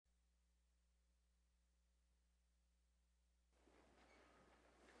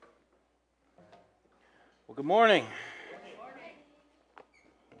Well, good morning.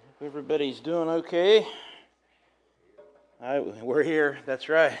 Hope everybody's doing okay. We're here. That's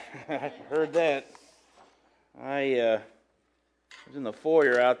right. I heard that. I was in the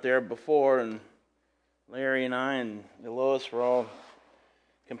foyer out there before, and Larry and I and Lois were all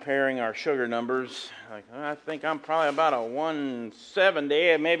comparing our sugar numbers. Like, I think I'm probably about a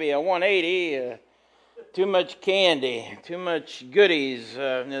 170, maybe a 180. Too much candy, too much goodies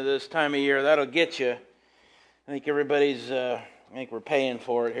this time of year. That'll get you. I think I think we're paying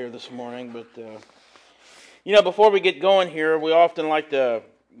for it here this morning. But, before we get going here, we often like to,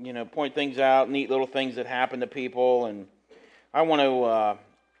 point things out, neat little things that happen to people. And I want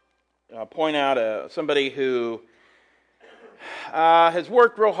to point out somebody who has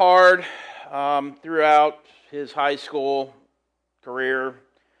worked real hard throughout his high school career.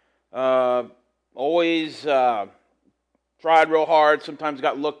 Always tried real hard, sometimes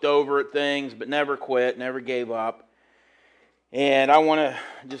got looked over at things, but never quit, never gave up. And I want to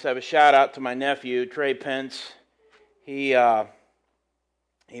just have a shout out to my nephew, Trey Pence. He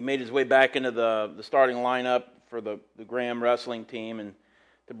made his way back into the starting lineup for the Graham wrestling team, and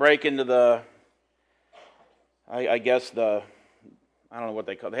to break into I don't know what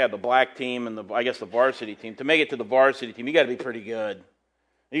they call it. They have the black team and the varsity team. To make it to the varsity team, you got to be pretty good.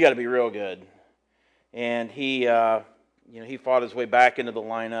 You got to be real good. And he fought his way back into the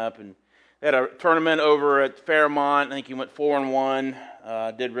lineup, and they had a tournament over at Fairmont. I think he went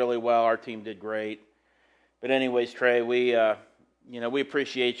 4-1. Did really well. Our team did great. But anyways, Trey, we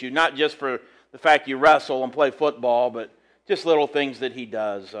appreciate you, not just for the fact you wrestle and play football, but just little things that he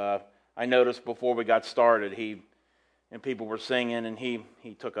does. I noticed before we got started, and people were singing, and he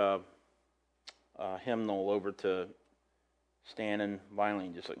took a hymnal over to Stan and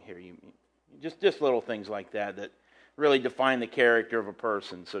Violin, just like, here, just little things like that really define the character of a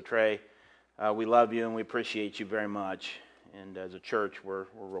person. So Trey, we love you and we appreciate you very much. And as a church, we're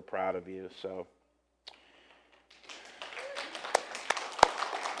real proud of you. So,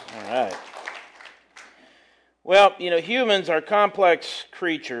 all right. Well, humans are complex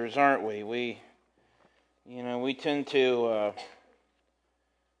creatures, aren't we? We tend to,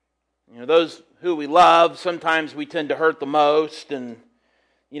 those who we love, sometimes we tend to hurt the most. And,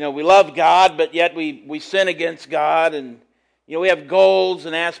 we love God, but yet we sin against God. And, we have goals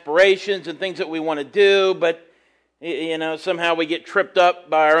and aspirations and things that we want to do, but, somehow we get tripped up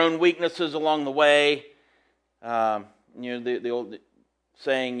by our own weaknesses along the way. The old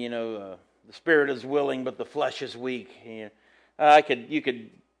saying, the spirit is willing, but the flesh is weak. You could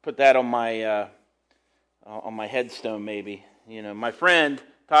put that on my headstone, maybe. My friend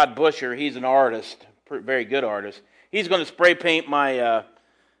Todd Busher, he's an artist, very good artist. He's going to spray paint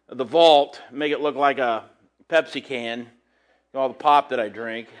the vault, make it look like a Pepsi can, all the pop that I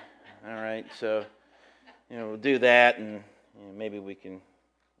drink. All right, so we'll do that, and maybe we can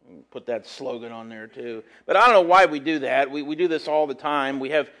put that slogan on there too. But I don't know why we do that. We do this all the time.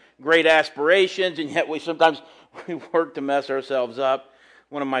 We have great aspirations, and yet we sometimes work to mess ourselves up.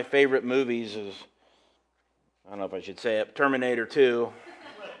 One of my favorite movies is, I don't know if I should say it, Terminator 2.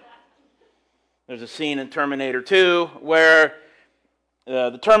 There's a scene in Terminator 2 where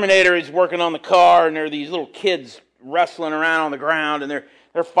the Terminator is working on the car, and there are these little kids wrestling around on the ground, and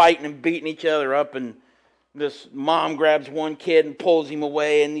they're fighting and beating each other up, and this mom grabs one kid and pulls him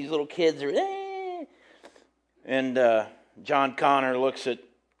away, and these little kids are, eh. And John Connor looks at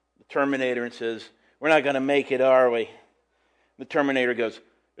the Terminator and says, "We're not going to make it, are we?" The Terminator goes,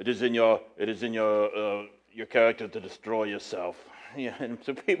 It is in your character to destroy yourself." Yeah, and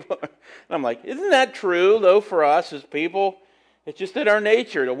so I'm like, isn't that true though for us as people? It's just in our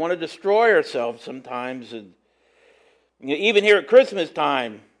nature to want to destroy ourselves sometimes. And even here at Christmas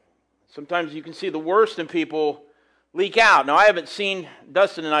time, sometimes you can see the worst in people leak out. Now, I haven't seen,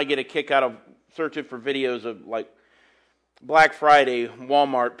 Dustin and I get a kick out of searching for videos of like Black Friday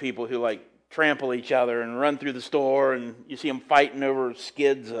Walmart people who like trample each other and run through the store, and you see them fighting over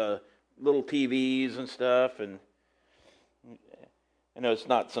skids, little TVs and stuff. And I know it's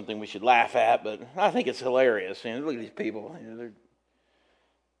not something we should laugh at, but I think it's hilarious. Look at these people.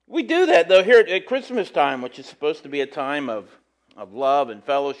 We do that, though, here at Christmas time, which is supposed to be a time of love and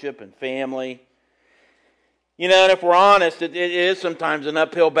fellowship and family. And if we're honest, it is sometimes an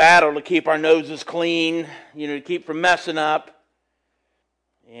uphill battle to keep our noses clean, to keep from messing up.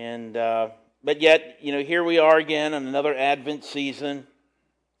 And but yet, here we are again on another Advent season,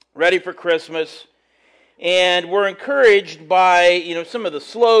 ready for Christmas. And we're encouraged by, some of the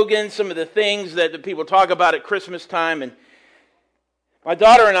slogans, some of the things that the people talk about at Christmas time. And my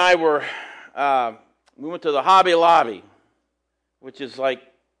daughter and I we went to the Hobby Lobby, which is like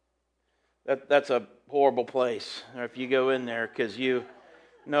that's a horrible place. Or if you go in there, because you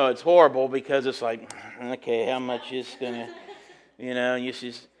know it's horrible because it's like, okay, how much is gonna, you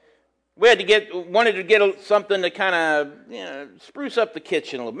just. We wanted to get something to kind of, spruce up the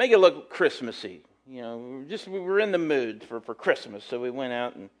kitchen a little, make it look Christmassy. We were in the mood for Christmas, so we went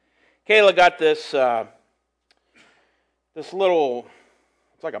out and Kayla got this little,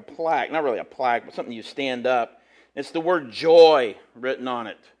 it's like a plaque, not really a plaque, but something you stand up. It's the word joy written on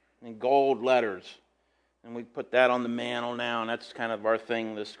it in gold letters. And we put that on the mantle now, and that's kind of our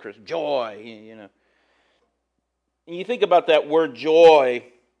thing this Christmas. Joy, And you think about that word joy,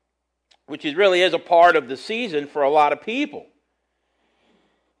 which really is a part of the season for a lot of people.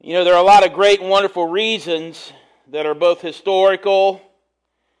 There are a lot of great and wonderful reasons that are both historical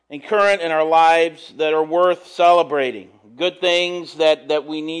and current in our lives that are worth celebrating. Good things that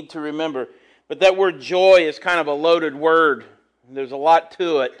we need to remember. But that word joy is kind of a loaded word. There's a lot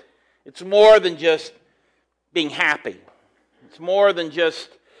to it. It's more than just being happy. It's more than just,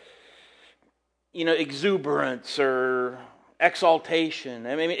 exuberance or exaltation.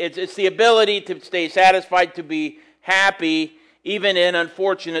 I mean, it's the ability to stay satisfied, to be happy, even in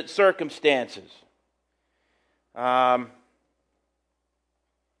unfortunate circumstances. One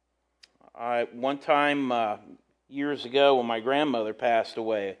time, years ago, when my grandmother passed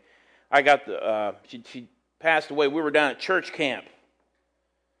away, she passed away. We were down at church camp,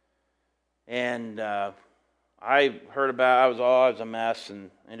 and I heard about. I was a mess,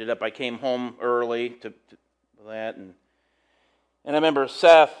 and I came home early to that, and I remember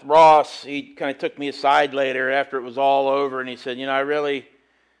Seth Ross. He kind of took me aside later after it was all over, and he said, I really,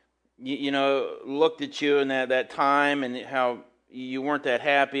 looked at you in that time, and how you weren't that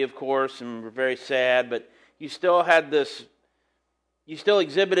happy, of course, and were very sad, but you still had this. You still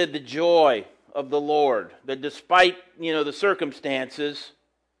exhibited the joy of the Lord, that despite, the circumstances,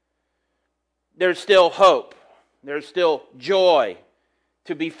 there's still hope. There's still joy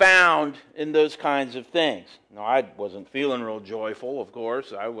to be found in those kinds of things. Now, I wasn't feeling real joyful, of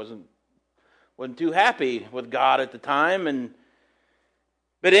course. I wasn't too happy with God at the time.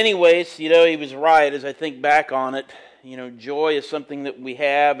 But anyways, he was right as I think back on it. Joy is something that we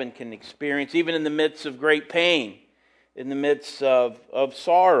have and can experience even in the midst of great pain, in the midst of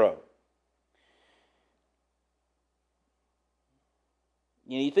sorrow.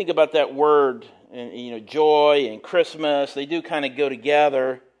 You think about that word, joy and Christmas, they do kind of go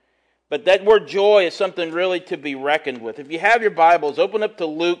together. But that word joy is something really to be reckoned with. If you have your Bibles, open up to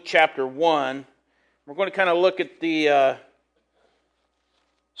Luke chapter 1. We're going to kind of look at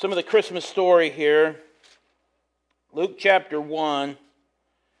some of the Christmas story here. Luke chapter 1.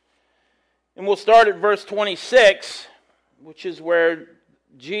 And we'll start at verse 26, which is where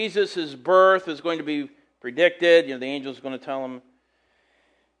Jesus' birth is going to be predicted. The angel's going to tell him.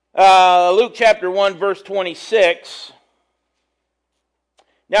 Luke chapter 1, verse 26.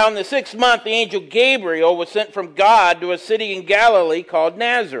 Now in the 6th month, the angel Gabriel was sent from God to a city in Galilee called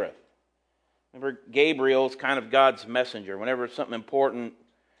Nazareth. Remember, Gabriel is kind of God's messenger. Whenever something important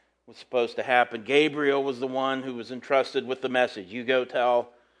was supposed to happen, Gabriel was the one who was entrusted with the message. You go tell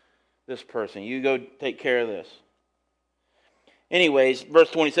this person. You go take care of this. Anyways,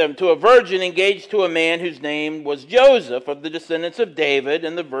 verse 27, to a virgin engaged to a man whose name was Joseph, of the descendants of David,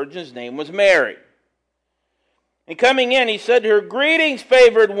 and the virgin's name was Mary. And coming in, he said to her, greetings,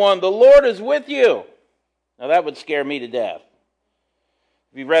 favored one, the Lord is with you. Now that would scare me to death.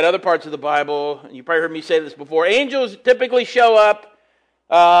 If you've read other parts of the Bible, you probably heard me say this before, angels typically show up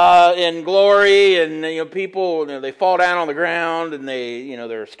in glory, and people, they fall down on the ground, and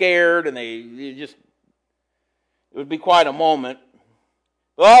they're scared, and it would be quite a moment.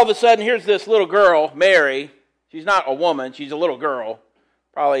 But all of a sudden, here's this little girl, Mary. She's not a woman, she's a little girl,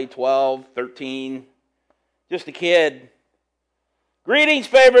 probably 12, 13, just a kid. Greetings,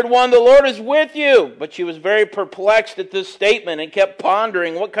 favored one, the Lord is with you. But she was very perplexed at this statement and kept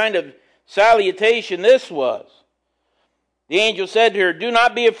pondering what kind of salutation this was. The angel said to her, do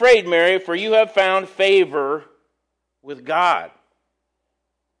not be afraid, Mary, for you have found favor with God.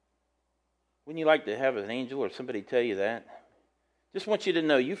 Wouldn't you like to have an angel or somebody tell you that? Just want you to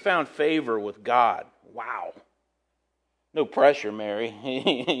know you found favor with God. Wow. No pressure,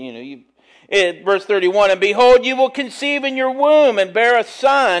 Mary. Verse 31, and behold, you will conceive in your womb and bear a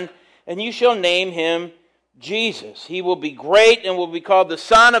son, and you shall name him Jesus. He will be great and will be called the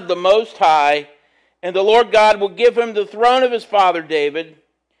Son of the Most High, and the Lord God will give him the throne of his father David,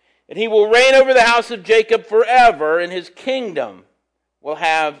 and he will reign over the house of Jacob forever, and his kingdom will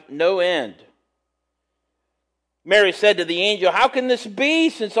have no end. Mary said to the angel, how can this be,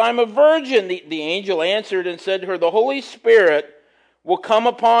 since I'm a virgin? The angel answered and said to her, the Holy Spirit will come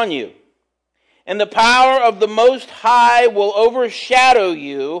upon you, and the power of the Most High will overshadow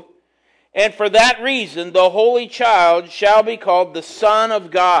you, and for that reason the holy child shall be called the Son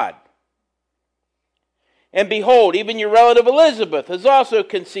of God. And behold, even your relative Elizabeth has also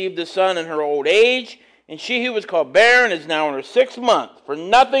conceived a son in her old age, and she who was called barren is now in her 6th month, for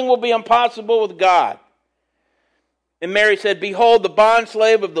nothing will be impossible with God. And Mary said, Behold, the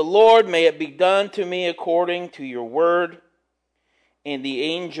bondslave of the Lord, may it be done to me according to your word. And the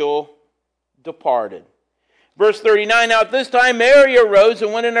angel departed. Verse 39, Now at this time Mary arose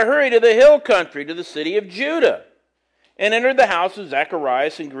and went in a hurry to the hill country, to the city of Judah, and entered the house of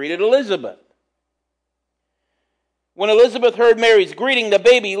Zacharias and greeted Elizabeth. When Elizabeth heard Mary's greeting, the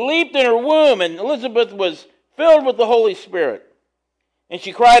baby leaped in her womb, and Elizabeth was filled with the Holy Spirit. And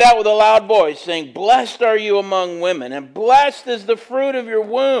she cried out with a loud voice, saying, Blessed are you among women, and blessed is the fruit of your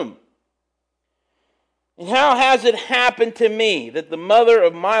womb. And how has it happened to me that the mother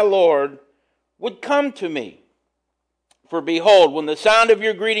of my Lord would come to me? For behold, when the sound of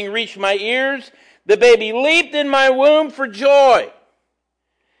your greeting reached my ears, the baby leaped in my womb for joy.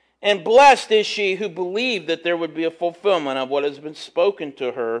 And blessed is she who believed that there would be a fulfillment of what has been spoken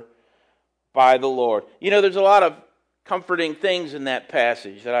to her by the Lord. You know, there's a lot of comforting things in that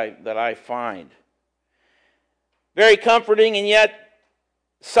passage that I find. Very comforting, and yet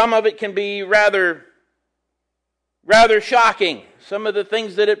some of it can be rather shocking. Some of the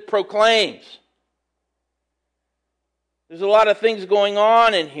things that it proclaims. There's a lot of things going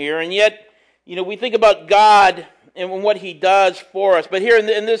on in here, and yet, you know, we think about God and what He does for us. But here in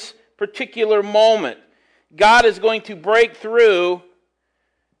this particular moment, God is going to break through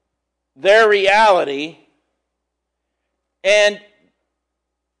their reality and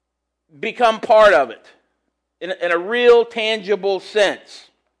become part of it in a real, tangible sense.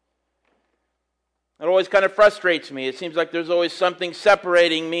 It always kind of frustrates me. It seems like there's always something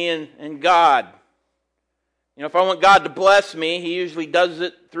separating me and God. You know, if I want God to bless me, He usually does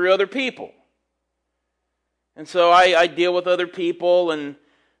it through other people. And so I deal with other people and,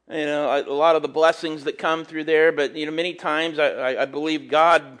 you know, a lot of the blessings that come through there. But, you know, many times I believe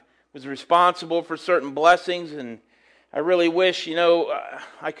God was responsible for certain blessings. And I really wish, you know,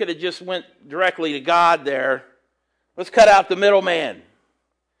 I could have just went directly to God there. Let's cut out the middleman.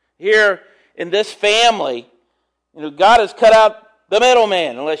 Here in this family, you know, God has cut out the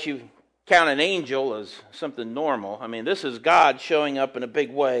middleman, unless you count an angel as something normal. I mean, this is God showing up in a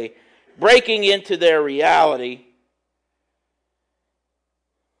big way, breaking into their reality.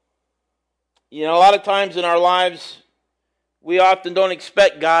 You know, a lot of times in our lives, we often don't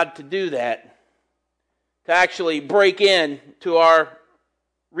expect God to do that, to actually break in to our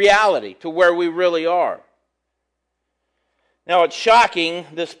reality, to where we really are. Now, it's shocking,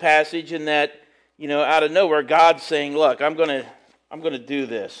 this passage, in that, you know, out of nowhere, God's saying, look, I'm going to do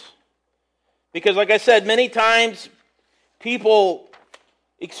this. Because, like I said, many times people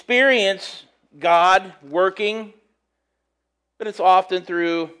experience God working, but it's often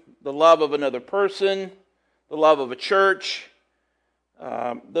through the love of another person, the love of a church,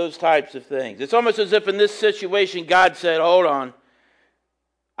 those types of things. It's almost as if in this situation, God said, hold on,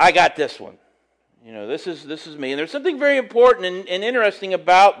 I got this one. You know, this is me. And there's something very important and interesting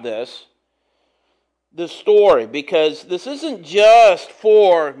about this story, because this isn't just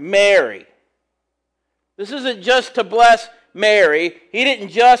for Mary. This isn't just to bless Mary. He didn't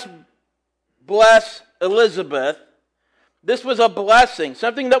just bless Elizabeth. This was a blessing,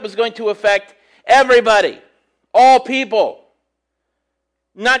 something that was going to affect everybody, all people,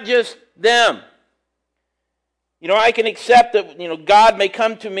 not just them. You know, I can accept that, you know, God may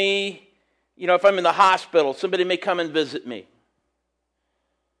come to me, you know, if I'm in the hospital, somebody may come and visit me.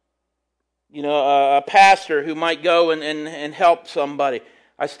 You know, a pastor who might go and help somebody.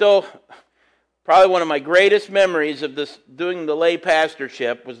 Probably one of my greatest memories of this doing the lay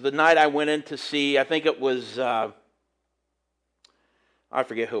pastorship was the night I went in to see, I think it was, I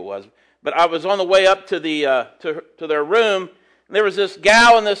forget who it was, but I was on the way up to to their room, and there was this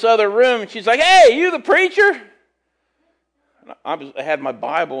gal in this other room, and she's like, "Hey, you the preacher?" I had my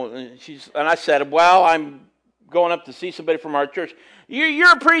Bible, and I said, "Well, I'm going up to see somebody from our church."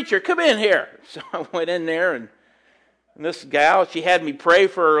 You're a preacher. Come in here. So I went in there, and this gal, she had me pray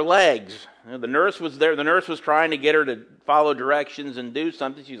for her legs. You know, the nurse was there. The nurse was trying to get her to follow directions and do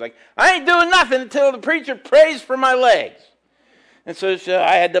something. She's like, "I ain't doing nothing until the preacher prays for my legs." And so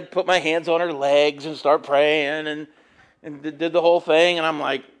I had to put my hands on her legs and start praying and did the whole thing. And I'm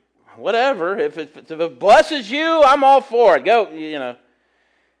like, whatever. If it blesses you, I'm all for it. Go, you know.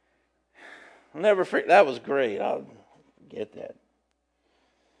 I'll never forget. That was great. I'll get that.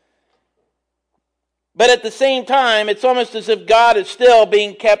 But at the same time, it's almost as if God is still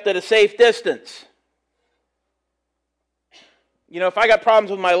being kept at a safe distance. If I got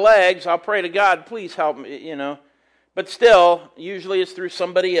problems with my legs, I'll pray to God, please help me, But still, usually it's through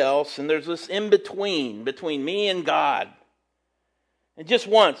somebody else, and there's this in-between, between me and God. And just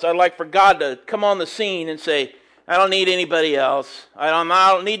once, I'd like for God to come on the scene and say, I don't need anybody else. I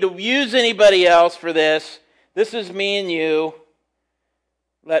don't need to use anybody else for this. This is me and you.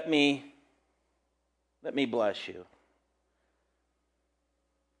 Let me bless you.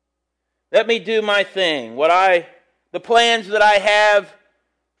 Let me do my thing, the plans that I have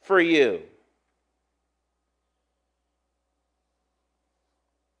for you.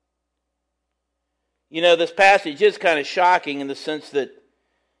 This passage is kind of shocking in the sense that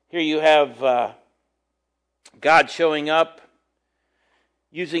here you have God showing up,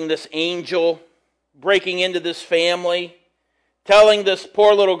 using this angel, breaking into this family, telling this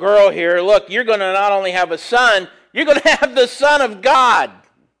poor little girl here, look, you're going to not only have a son, you're going to have the Son of God.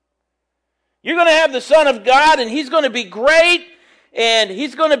 You're going to have the Son of God, and He's going to be great, and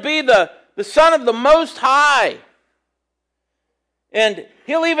He's going to be the Son of the Most High. And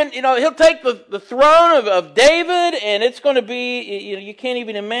He'll even, He'll take the throne of David, and it's going to be, you can't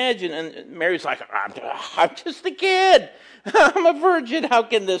even imagine. And Mary's like, I'm just a kid. I'm a virgin. How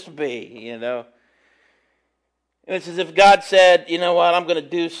can this be, And it's as if God said, you know what, I'm going to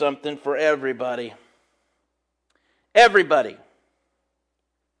do something for everybody. Everybody.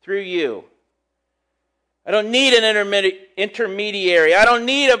 Through you. I don't need an intermediary. I don't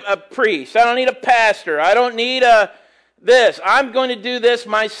need a priest. I don't need a pastor. I don't need this. I'm going to do this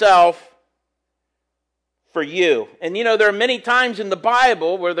myself for you. And there are many times in the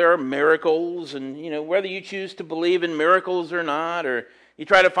Bible where there are miracles, and whether you choose to believe in miracles or not, or you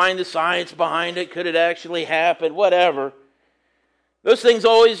try to find the science behind it, could it actually happen, whatever. Those things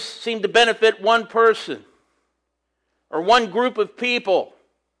always seem to benefit one person or one group of people.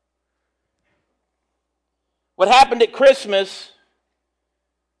 What happened at Christmas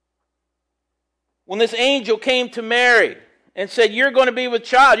when this angel came to Mary and said, you're going to be with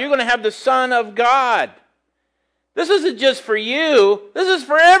child, you're going to have the Son of God. This isn't just for you, this is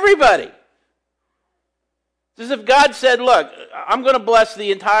for everybody. It's as if God said, look, I'm going to bless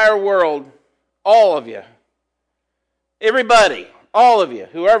the entire world, all of you. Everybody, all of you.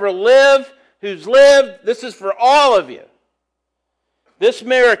 Who's lived, this is for all of you. This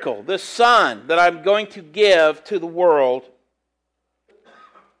miracle, this Son that I'm going to give to the world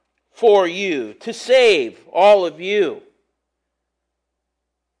for you, to save all of you.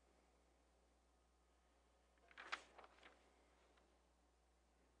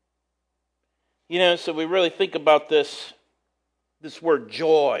 So we really think about this word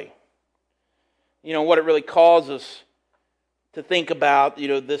joy. What it really calls us to think about,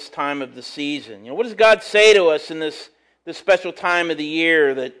 this time of the season. What does God say to us in this special time of the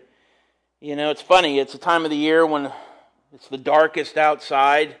year that, it's funny, it's a time of the year when it's the darkest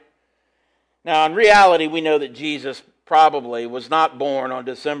outside. Now, in reality, we know that Jesus probably was not born on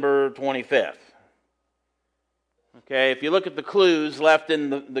December 25th. Okay, if you look at the clues left in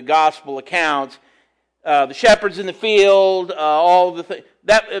the gospel accounts, the shepherds in the field, all the things,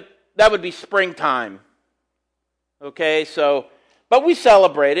 that would be springtime. Okay, but we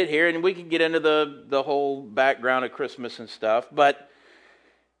celebrate it here, and we can get into the whole background of Christmas and stuff. But,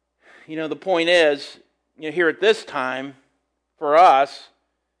 the point is, here at this time, for us,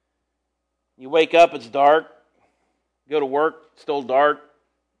 you wake up, it's dark. Go to work, still dark.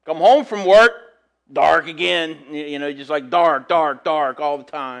 Come home from work, dark again. Just like dark, dark, dark all the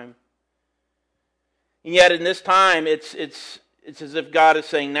time. And yet in this time, it's as if God is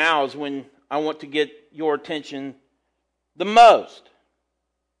saying, now is when I want to get your attention the most.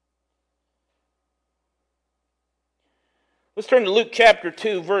 Let's turn to Luke chapter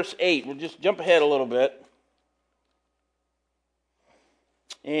 2, verse 8. We'll just jump ahead a little bit.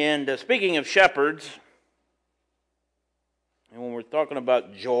 And speaking of shepherds, and when we're talking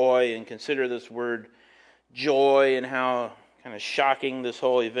about joy, and consider this word joy and how kind of shocking this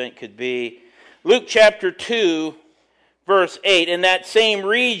whole event could be, Luke chapter 2, verse 8, in that same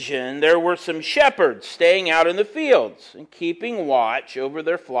region there were some shepherds staying out in the fields and keeping watch over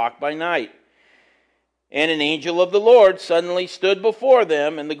their flock by night. And an angel of the Lord suddenly stood before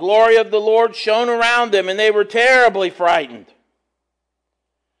them, and the glory of the Lord shone around them, and they were terribly frightened.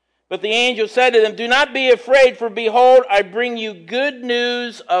 But the angel said to them, do not be afraid, for behold, I bring you good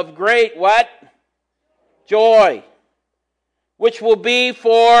news of great, what? Joy, which will be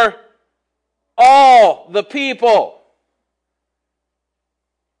for all the people.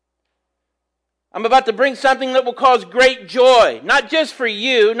 I'm about to bring something that will cause great joy, not just for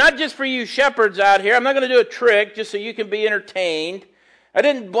you shepherds out here. I'm not going to do a trick just so you can be entertained. I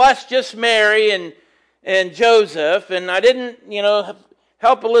didn't bless just Mary and Joseph, and I didn't,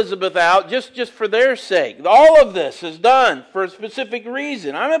 help Elizabeth out just for their sake. All of this is done for a specific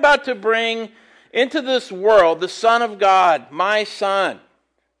reason. I'm about to bring into this world the Son of God, my Son.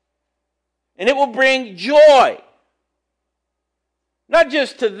 And it will bring joy. Not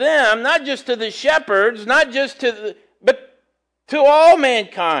just to them, not just to the shepherds, but to all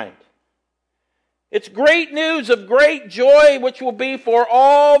mankind. It's great news of great joy, which will be for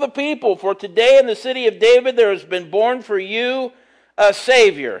all the people. For today in the city of David there has been born for you a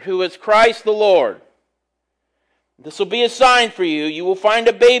Savior, who is Christ the Lord. This will be a sign for you. You will find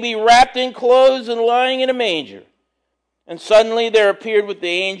a baby wrapped in clothes and lying in a manger. And suddenly there appeared with the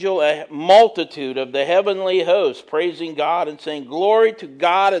angel a multitude of the heavenly hosts, praising God and saying, "Glory to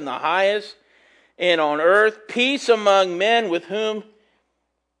God in the highest, and on earth peace among men with whom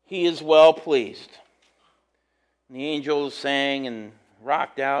he is well pleased." And the angels sang and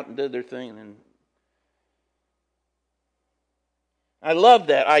rocked out and did their thing. And I love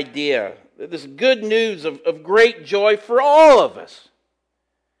that idea, this good news of great joy for all of us.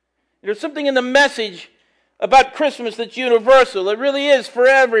 There's something in the message about Christmas that's universal. It really is for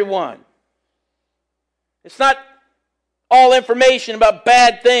everyone. It's not all information about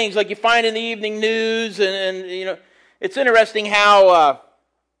bad things like you find in the evening news. And it's interesting how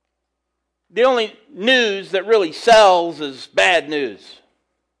the only news that really sells is bad news.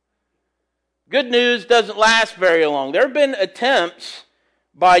 Good news doesn't last very long. There have been attempts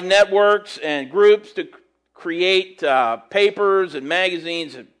by networks and groups to create papers and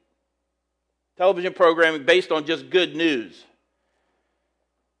magazines and television programming based on just good news.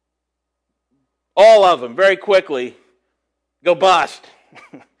 All of them, very quickly, go bust.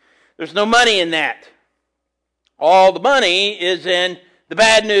 There's no money in that. All the money is in the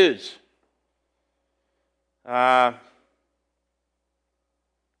bad news.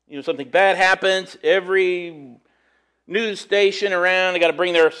 Something bad happens, every news station around, they got to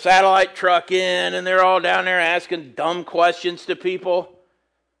bring their satellite truck in, and they're all down there asking dumb questions to people.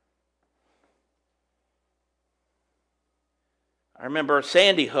 I remember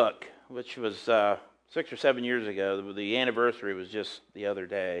Sandy Hook, which was 6 or 7 years ago. The anniversary was just the other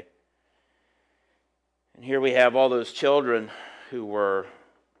day. And here we have all those children who were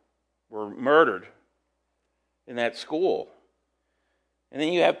murdered in that school. And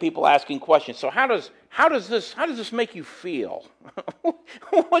then you have people asking questions. So how does this make you feel?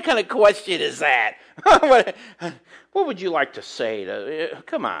 What kind of question is that? What would you like to say?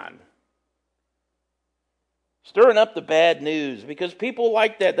 Come on. Stirring up the bad news, because people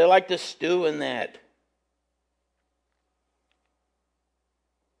like that. They like to stew in that.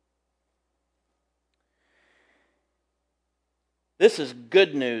 This is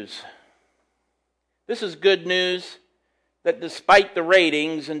good news. This is good news that despite the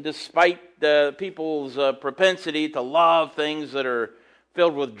ratings and despite the people's propensity to love things that are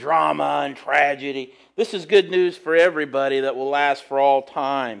filled with drama and tragedy, this is good news for everybody that will last for all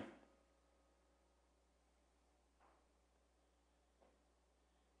time.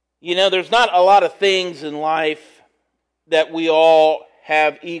 There's not a lot of things in life that we all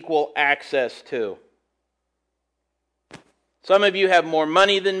have equal access to. Some of you have more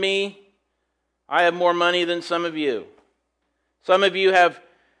money than me. I have more money than some of you. Some of you have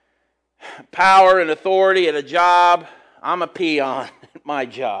power and authority at a job. I'm a peon at my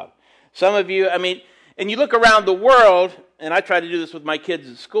job. Some of you, and you look around the world, and I try to do this with my kids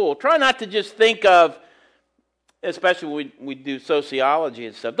at school, try not to just think of, especially when we do sociology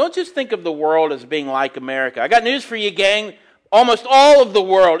and stuff, don't just think of the world as being like America. I got news for you, gang. Almost all of the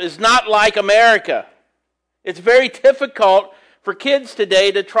world is not like America. It's very difficult for kids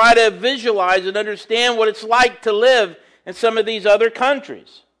today to try to visualize and understand what it's like to live in some of these other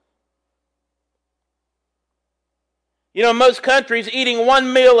countries. In most countries, eating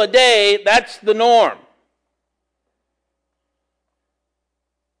one meal a day, that's the norm.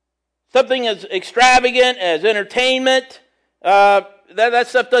 Something as extravagant as entertainment, that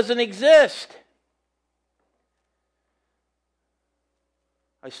stuff doesn't exist.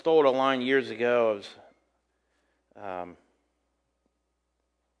 I stole a line years ago.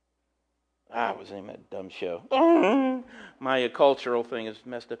 What was the name of that dumb show? My cultural thing is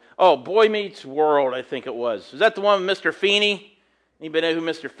messed up. Oh, Boy Meets World, I think it was. Was that the one with Mr. Feeney? Anybody know who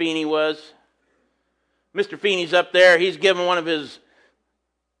Mr. Feeney was? Mr. Feeney's up there. He's giving one of his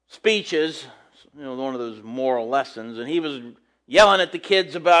speeches, one of those moral lessons, and he was yelling at the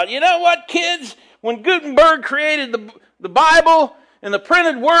kids about, you know what, kids? When Gutenberg created the Bible, in the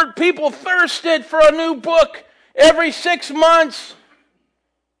printed word, people thirsted for a new book every 6 months.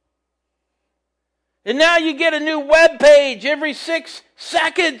 And now you get a new web page every 6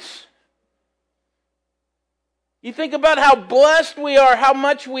 seconds. You think about how blessed we are, how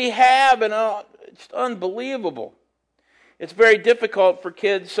much we have, and it's unbelievable. It's very difficult for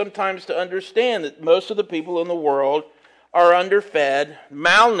kids sometimes to understand that most of the people in the world are underfed,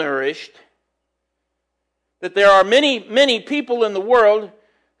 malnourished, that there are many, many people in the world,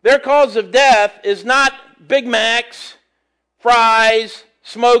 their cause of death is not Big Macs, fries,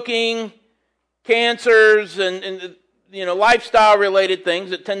 smoking, cancers, and lifestyle-related things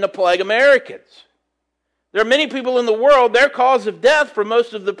that tend to plague Americans. There are many people in the world, their cause of death for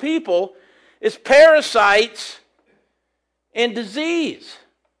most of the people is parasites and disease.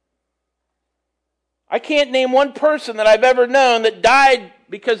 I can't name one person that I've ever known that died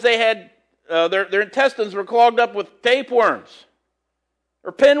because they had their intestines were clogged up with tapeworms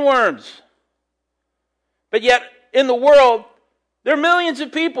or pinworms. But yet, in the world, there are millions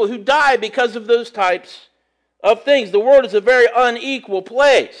of people who die because of those types of things. The world is a very unequal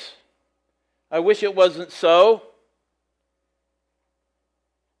place. I wish it wasn't so.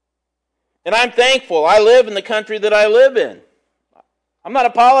 And I'm thankful. I live in the country that I live in. I'm not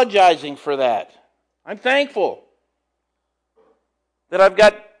apologizing for that. I'm thankful that I've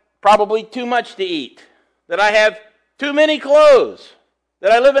got probably too much to eat, that I have too many clothes,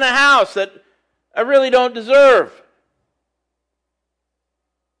 that I live in a house that I really don't deserve.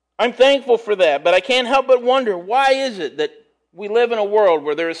 I'm thankful for that, but I can't help but wonder, why is it that we live in a world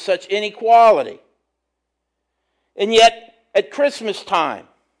where there is such inequality? And yet, at Christmas time,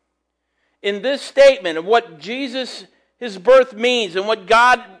 in this statement of what Jesus, his birth means and what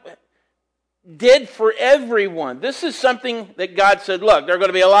God did for everyone, this is something that God said, look, there are going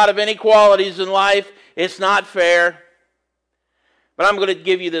to be a lot of inequalities in life. It's not fair. But I'm going to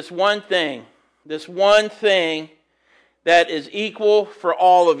give you this one thing that is equal for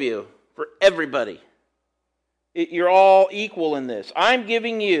all of you, for everybody. You're all equal in this. I'm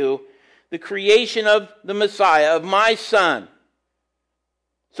giving you the creation of the Messiah, of my Son,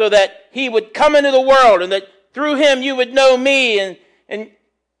 so that he would come into the world and that through him you would know me and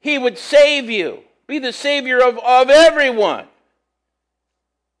he would save you, be the Savior of everyone.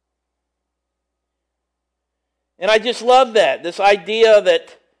 And I just love that, this idea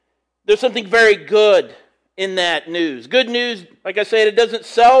that there's something very good in that news. Good news, like I said, it doesn't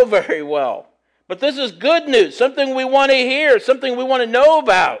sell very well. But this is good news, something we want to hear, something we want to know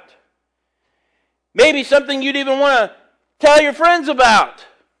about. Maybe something you'd even want to tell your friends about.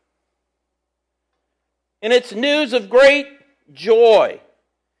 And it's news of great joy.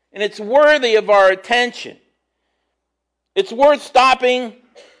 And it's worthy of our attention. It's worth stopping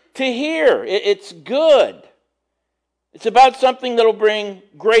to hear. It's good. It's about something that will bring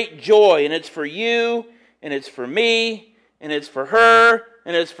great joy. And it's for you, and it's for me, and it's for her,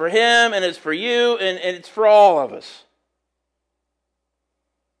 and it's for him, and it's for you, and it's for all of us.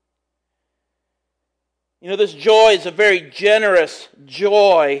 You know, this joy is a very generous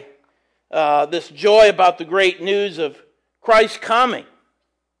joy. This joy about the great news of Christ coming.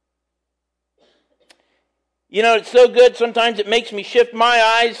 You know, it's so good, sometimes it makes me shift my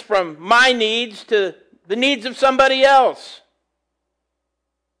eyes from my needs to the needs of somebody else.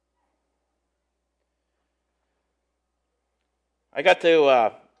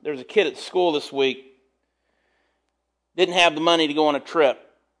 There was a kid at school this week, didn't have the money to go on a trip,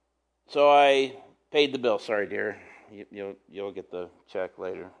 so I paid the bill. Sorry, dear. You'll get the check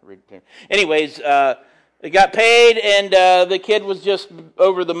later. Anyways, it got paid, and the kid was just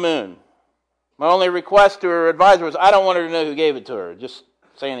over the moon. My only request to her advisor was, I don't want her to know who gave it to her. Just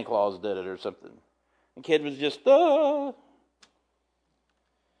Santa Claus did it or something. The kid was just, But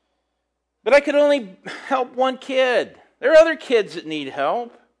I could only help one kid. There are other kids that need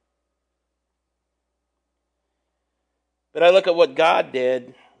help. But I look at what God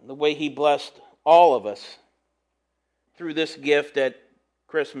did, the way he blessed all of us through this gift at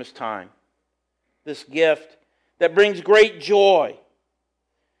Christmas time. This gift that brings great joy.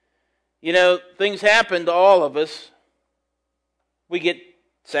 You know, things happen to all of us. We get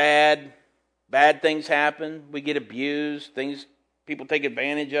sad, bad things happen, we get abused, people take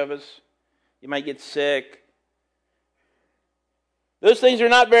advantage of us. You might get sick. Those things are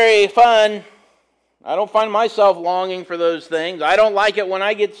not very fun. I don't find myself longing for those things. I don't like it when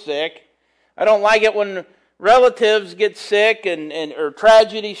I get sick. I don't like it when relatives get sick or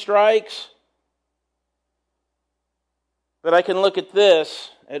tragedy strikes. But I can look at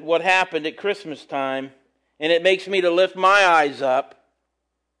this, at what happened at Christmas time, and it makes me to lift my eyes up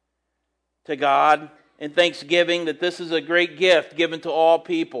to God in thanksgiving that this is a great gift given to all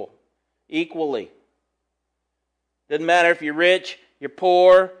people equally. Doesn't matter if you're rich, you're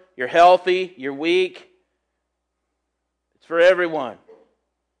poor, you're healthy, you're weak. It's for everyone.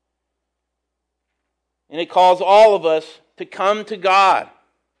 And it calls all of us to come to God.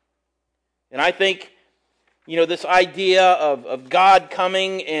 And I think, this idea of God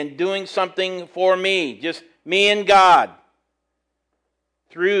coming and doing something for me, just me and God,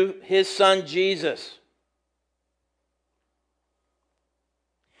 through His Son Jesus.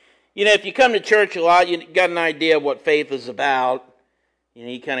 If you come to church a lot, you got an idea of what faith is about.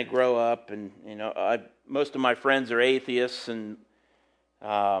 You kind of grow up, and most of my friends are atheists, and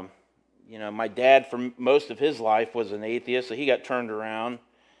my dad for most of his life was an atheist, so he got turned around.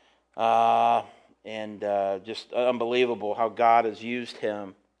 Just unbelievable how God has used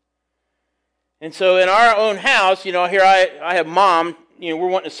him. And so in our own house, here I have Mom, we're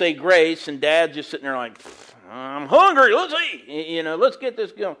wanting to say grace, and Dad's just sitting there like, I'm hungry, let's eat, let's get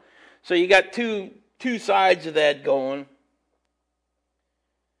this going. So you got two sides of that going.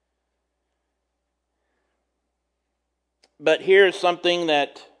 But here's something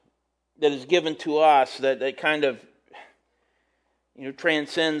that is given to us that kind of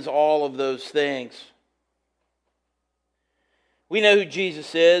transcends all of those things. We know who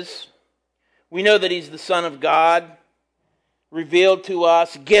Jesus is. We know that He's the Son of God, revealed to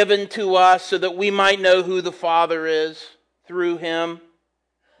us, given to us so that we might know who the Father is through Him.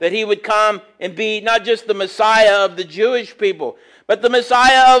 That He would come and be not just the Messiah of the Jewish people, but the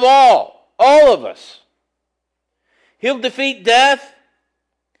Messiah of all of us. He'll defeat death.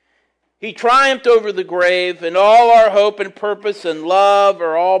 He triumphed over the grave, and all our hope and purpose and love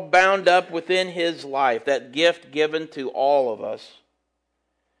are all bound up within His life, that gift given to all of us.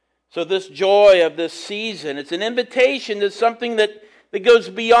 So this joy of this season, it's an invitation to something that goes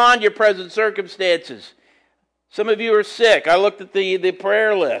beyond your present circumstances. Some of you are sick. I looked at the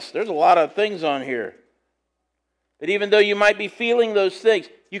prayer list. There's a lot of things on here. That even though you might be feeling those things,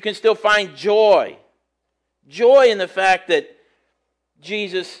 you can still find joy. Joy in the fact that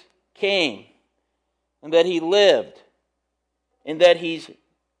Jesus came, and that He lived, and that He's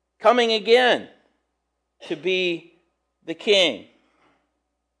coming again to be the King.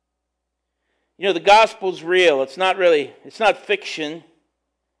 The gospel's real. It's not fiction.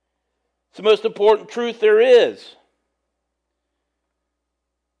 It's the most important truth there is.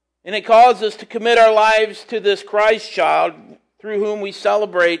 And it calls us to commit our lives to this Christ child through whom we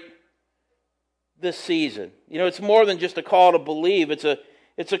celebrate this season. It's more than just a call to believe. It's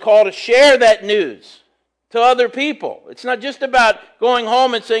a call to share that news to other people. It's not just about going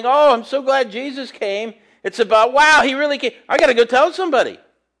home and saying, oh, I'm so glad Jesus came. It's about, wow, He really came. I got to go tell somebody.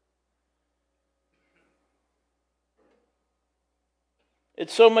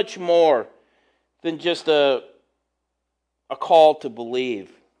 It's so much more than just a call to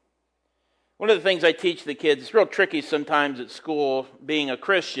believe. One of the things I teach the kids, it's real tricky sometimes at school, being a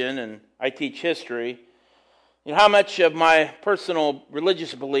Christian, and I teach history. How much of my personal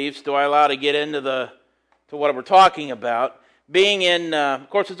religious beliefs do I allow to get into to what we're talking about? Being in, of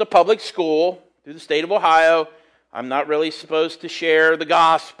course, it's a public school through the state of Ohio. I'm not really supposed to share the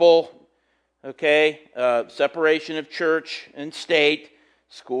gospel, okay? Separation of church and state.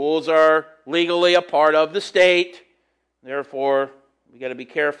 Schools are legally a part of the state. Therefore, we got to be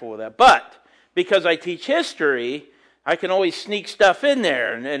careful with that. But because I teach history, I can always sneak stuff in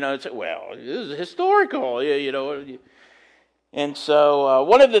there, and I'd say, well, this is historical, And so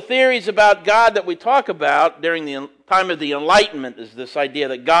one of the theories about God that we talk about during the time of the Enlightenment is this idea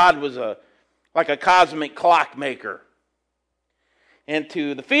that God was like a cosmic clockmaker. And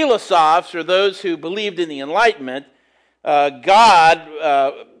to the philosophes, or those who believed in the Enlightenment,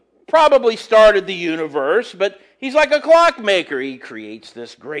 God probably started the universe, but He's like a clockmaker. He creates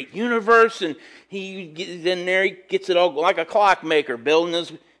this great universe, and He gets in there, He gets it all like a clockmaker, building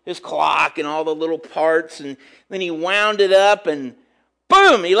his clock and all the little parts, and then He wound it up, and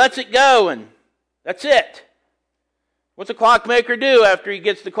boom, He lets it go, and that's it. What's a clockmaker do after he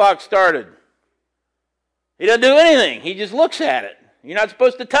gets the clock started? He doesn't do anything. He just looks at it. You're not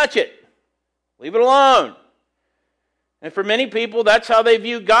supposed to touch it. Leave it alone. And for many people, that's how they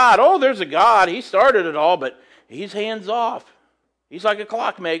view God. Oh, there's a God. He started it all, but He's hands off. He's like a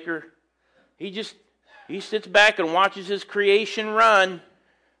clockmaker. He sits back and watches His creation run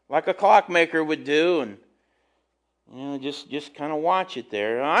like a clockmaker would do, and just kind of watch it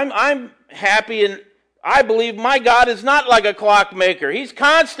there. I'm happy, and I believe my God is not like a clockmaker. He's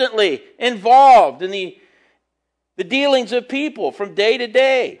constantly involved in the dealings of people from day to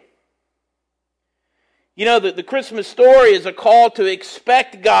day. The Christmas story is a call to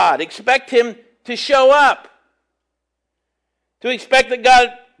expect God. Expect Him to show up. To expect that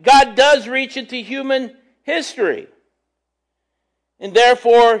God does reach into human history. And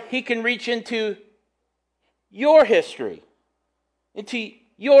therefore, He can reach into your history, into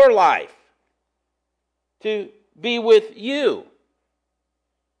your life, to be with you.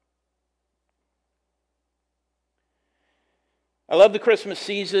 I love the Christmas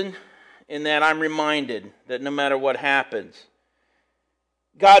season in that I'm reminded that no matter what happens,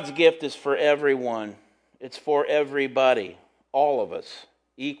 God's gift is for everyone. It's for everybody, all of us,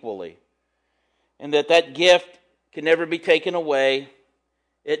 equally. And that gift can never be taken away.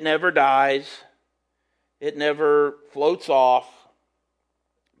 It never dies. It never floats off.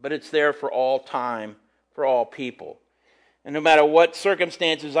 But it's there for all time, for all people. And no matter what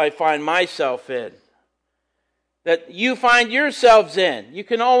circumstances I find myself in, that you find yourselves in, you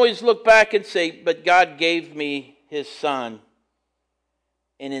can always look back and say, but God gave me His Son.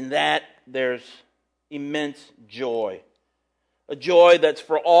 And in that, there's immense joy. A joy that's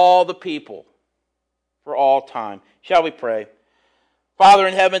for all the people, for all time. Shall we pray? Father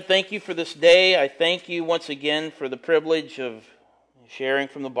in heaven, thank you for this day. I thank you once again for the privilege of sharing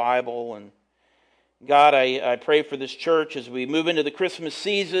from the Bible. And God, I pray for this church as we move into the Christmas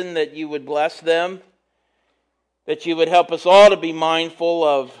season, that you would bless them, that you would help us all to be mindful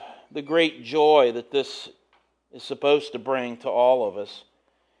of the great joy that this is supposed to bring to all of us.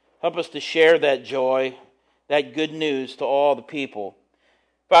 Help us to share that joy, that good news to all the people.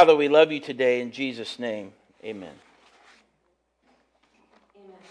 Father, we love you today in Jesus' name. Amen.